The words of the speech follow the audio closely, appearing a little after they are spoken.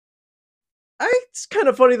it's kind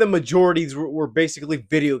of funny the majorities were basically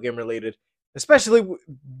video game related, especially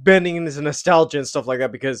bending into nostalgia and stuff like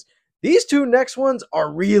that, because these two next ones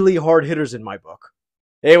are really hard hitters in my book.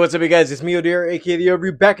 Hey, what's up, you guys? It's me, Odeer, aka The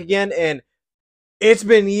Overview, back again, and it's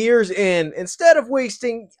been years, and instead of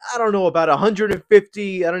wasting, I don't know, about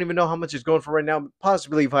 150, I don't even know how much it's going for right now,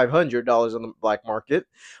 possibly $500 on the black market,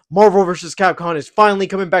 Marvel vs. Capcom is finally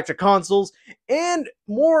coming back to consoles, and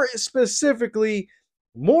more specifically,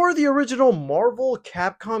 more of the original Marvel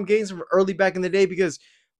Capcom games from early back in the day, because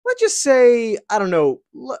let's just say, I don't know,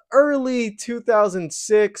 early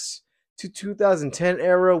 2006 to 2010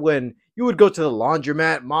 era, when you would go to the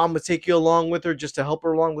laundromat, mom would take you along with her just to help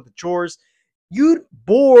her along with the chores. You'd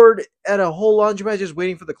bored at a whole laundromat just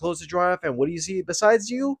waiting for the clothes to dry off, and what do you see besides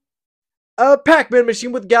you? A Pac-Man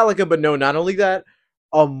machine with Galaga, but no, not only that,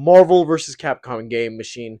 a Marvel vs. Capcom game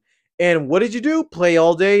machine. And what did you do? Play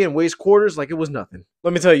all day and waste quarters like it was nothing.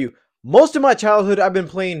 Let me tell you, most of my childhood I've been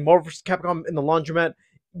playing Marvel vs. Capcom in the laundromat.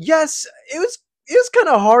 Yes, it was kind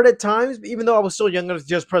of hard at times, even though I was so young enough to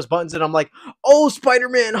just press buttons and I'm like, oh,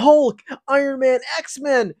 Spider-Man, Hulk, Iron Man,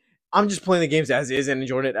 X-Men. I'm just playing the games as is and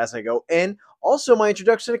enjoying it as I go. And also my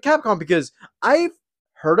introduction to Capcom, because I've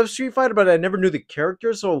heard of Street Fighter, but I never knew the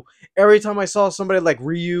characters. So every time I saw somebody like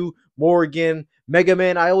Ryu, Morrigan, Mega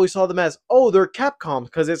Man, I always saw them as, oh, they're Capcom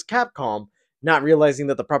because it's Capcom, not realizing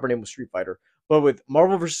that the proper name was Street Fighter. But with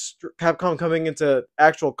Marvel vs. Capcom coming into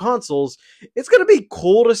actual consoles, it's going to be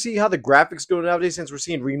cool to see how the graphics go nowadays, since we're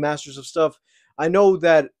seeing remasters of stuff. I know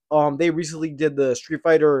that they recently did the Street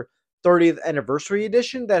Fighter 30th anniversary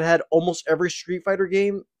edition that had almost every Street Fighter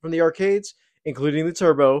game from the arcades, including the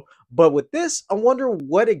Turbo. But with this, I wonder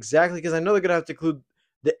what exactly, because I know they're going to have to include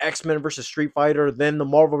the X-Men versus Street Fighter, then the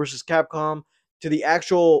Marvel vs. Capcom, to the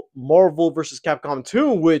actual Marvel vs. Capcom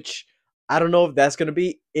 2, which I don't know if that's going to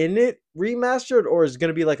be in it remastered or is going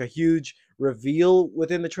to be like a huge reveal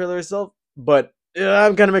within the trailer itself. But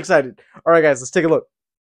I'm kind of excited. All right, guys, let's take a look.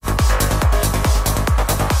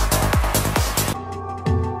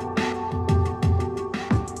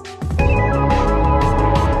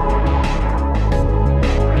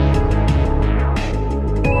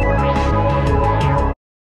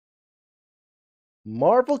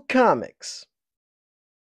 Marvel Comics.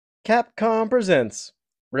 Capcom presents.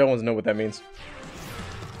 Real ones know what that means.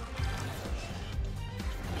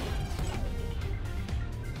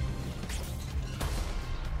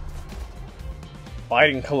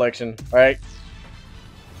 Fighting collection. Alright.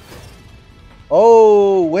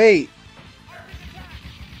 Oh, wait.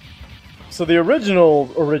 So the original,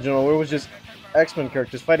 it was just X-Men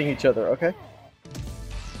characters fighting each other. Okay.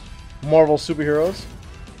 Marvel superheroes.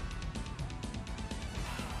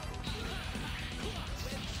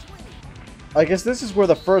 I guess this is where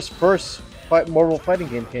the first Marvel fighting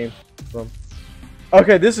game came from.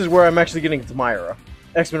 Okay, this is where I'm actually getting to my era.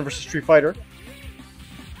 X-Men vs. Street Fighter.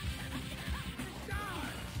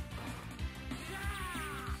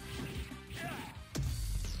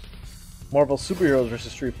 Marvel Superheroes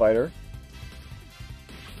vs. Street Fighter.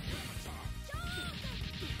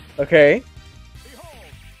 Okay.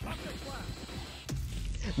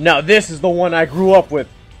 Now this is the one I grew up with.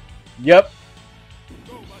 Yep.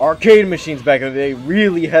 Arcade machines back in the day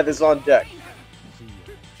really had this on deck.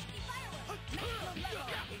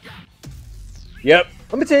 Yep.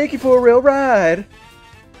 Let me take you for a real ride.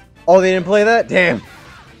 Oh, they didn't play that? Damn.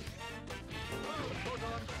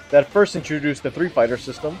 That first introduced the 3-fighter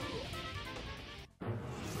system.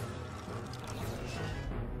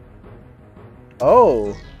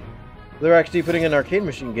 Oh. They're actually putting an arcade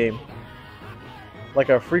machine game. Like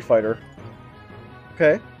a free fighter.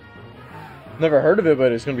 Okay. Never heard of it,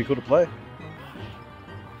 but it's gonna be cool to play.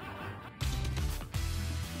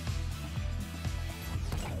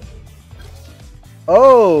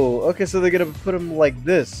 Oh, okay, so they're gonna put them like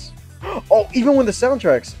this. Oh, even with the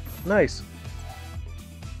soundtracks. Nice.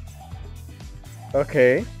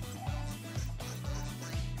 Okay.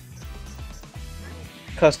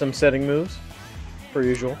 Custom setting moves, per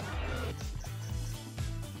usual.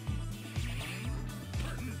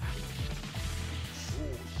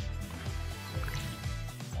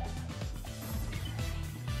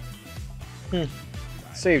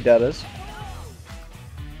 Save datas.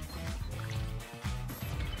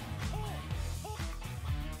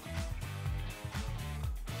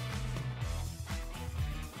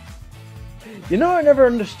 You know, I never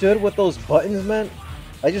understood what those buttons meant.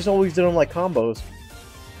 I just always did them like combos.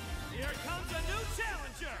 Here comes a new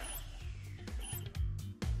challenger.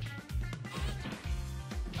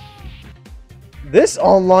 This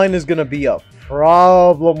online is gonna be a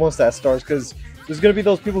problem once that starts, because there's gonna be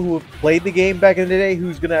those people who have played the game back in the day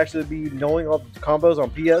who's gonna actually be knowing all the combos on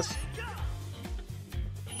PS.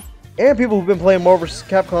 and people who've been playing Marvel vs.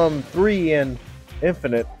 Capcom 3 and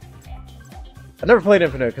Infinite. I never played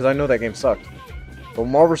Infinite because I know that game sucked. But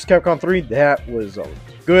Marvel vs. Capcom 3, that was a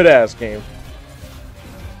good ass game.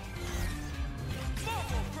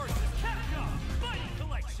 Marvel vs. Capcom Fighting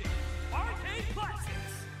Collection. Arcade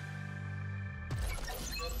Classics.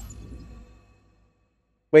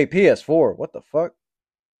 Wait, PS4? What the fuck?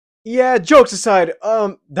 Yeah, jokes aside,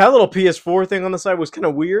 that little PS4 thing on the side was kind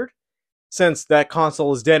of weird, since that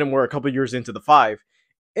console is dead and we're a couple years into the 5.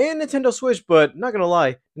 And Nintendo Switch, but not gonna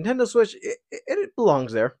lie, Nintendo Switch, it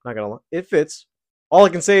belongs there. Not gonna lie, it fits. All I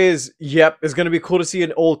can say is, yep, it's gonna be cool to see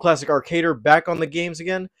an old classic arcader back on the games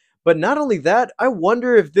again. But not only that, I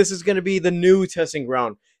wonder if this is gonna be the new testing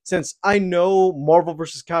ground. Since I know Marvel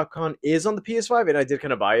vs. Capcom is on the PS5, and I did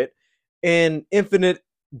kind of buy it, and Infinite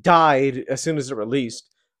died as soon as it released.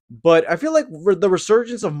 But I feel like the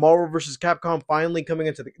resurgence of Marvel vs. Capcom finally coming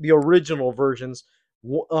into the original versions,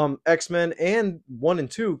 X-Men and 1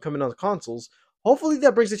 and 2 coming on the consoles. Hopefully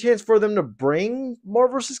that brings a chance for them to bring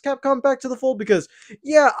Marvel vs. Capcom back to the fold because,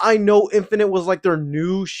 yeah, I know Infinite was like their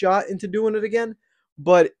new shot into doing it again.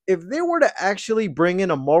 But if they were to actually bring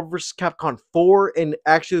in a Marvel vs. Capcom 4 and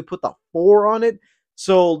actually put the 4 on it,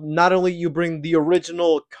 so not only you bring the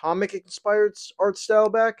original comic-inspired art style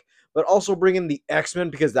back, but also bring in the X-Men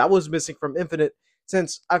because that was missing from Infinite.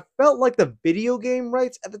 Since I felt like the video game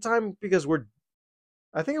rights at the time, because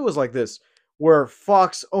I think it was like this, where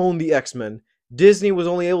Fox owned the X-Men, Disney was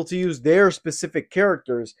only able to use their specific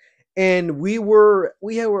characters, and we were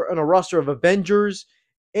on a roster of Avengers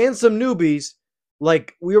and some newbies.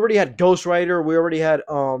 Like we already had Ghost Rider, we already had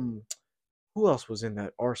who else was in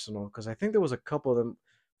that arsenal? Because I think there was a couple of them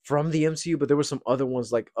from the MCU, but there were some other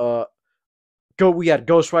ones like we had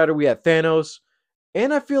Ghost Rider, we had Thanos,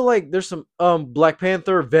 and I feel like there's some Black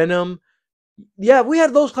Panther, Venom. Yeah, we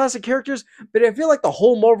had those classic characters, but I feel like the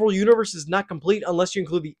whole Marvel universe is not complete unless you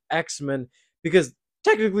include the X-Men, because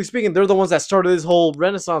technically speaking, they're the ones that started this whole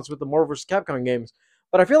renaissance with the Marvel vs. Capcom games.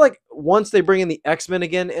 But I feel like once they bring in the X-Men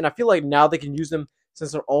again, and I feel like now they can use them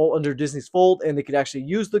since they're all under Disney's fold, and they could actually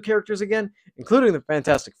use the characters again, including the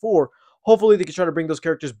Fantastic Four. Hopefully, they can try to bring those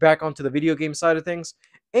characters back onto the video game side of things.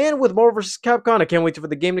 And with Marvel vs. Capcom, I can't wait for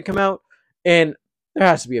the game to come out. And there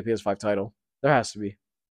has to be a PS5 title. There has to be.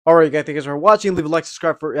 Alright, guys, thank you guys for watching. Leave a like,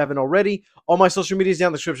 subscribe if you haven't already. All my social media is down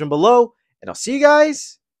in the description below. And I'll see you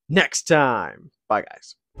guys next time. Bye,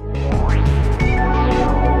 guys.